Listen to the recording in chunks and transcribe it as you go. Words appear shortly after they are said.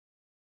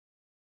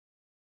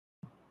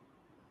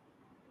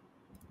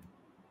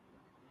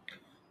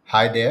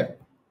Hi there,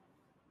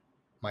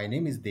 my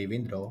name is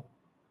Devendra.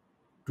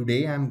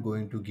 Today I'm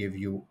going to give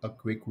you a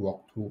quick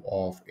walkthrough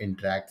of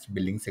Interact's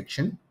billing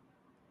section.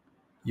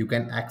 You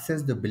can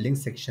access the billing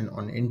section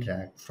on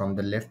Interact from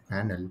the left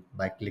panel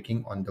by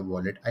clicking on the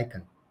wallet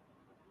icon.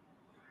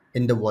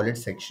 In the wallet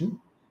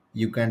section,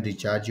 you can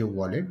recharge your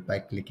wallet by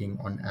clicking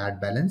on Add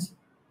Balance.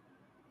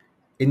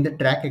 In the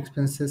Track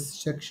Expenses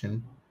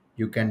section,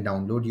 you can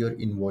download your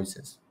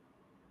invoices.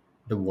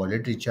 The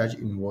wallet recharge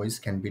invoice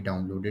can be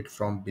downloaded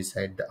from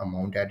beside the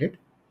amount added.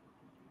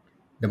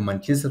 The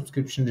monthly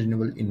subscription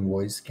renewal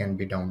invoice can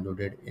be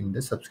downloaded in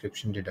the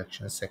subscription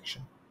deductions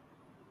section.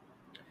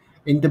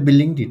 In the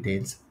billing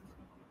details,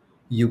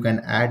 you can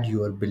add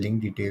your billing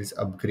details,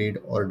 upgrade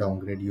or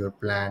downgrade your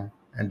plan,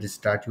 and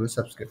restart your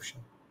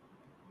subscription.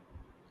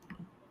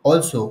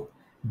 Also,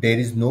 there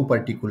is no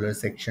particular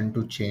section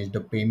to change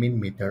the payment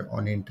method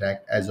on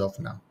Interact as of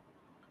now.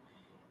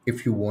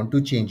 If you want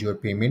to change your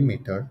payment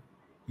method,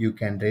 you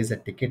can raise a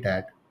ticket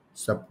at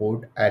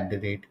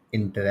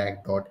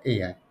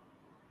support@interact.ai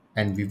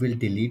and we will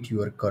delete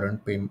your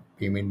current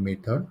payment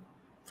method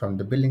from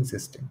the billing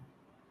system.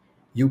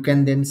 You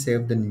can then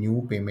save the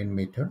new payment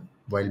method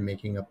while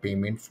making a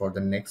payment for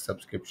the next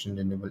subscription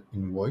renewal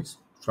invoice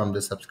from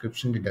the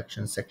subscription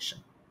deduction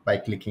section by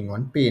clicking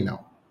on Pay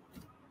Now.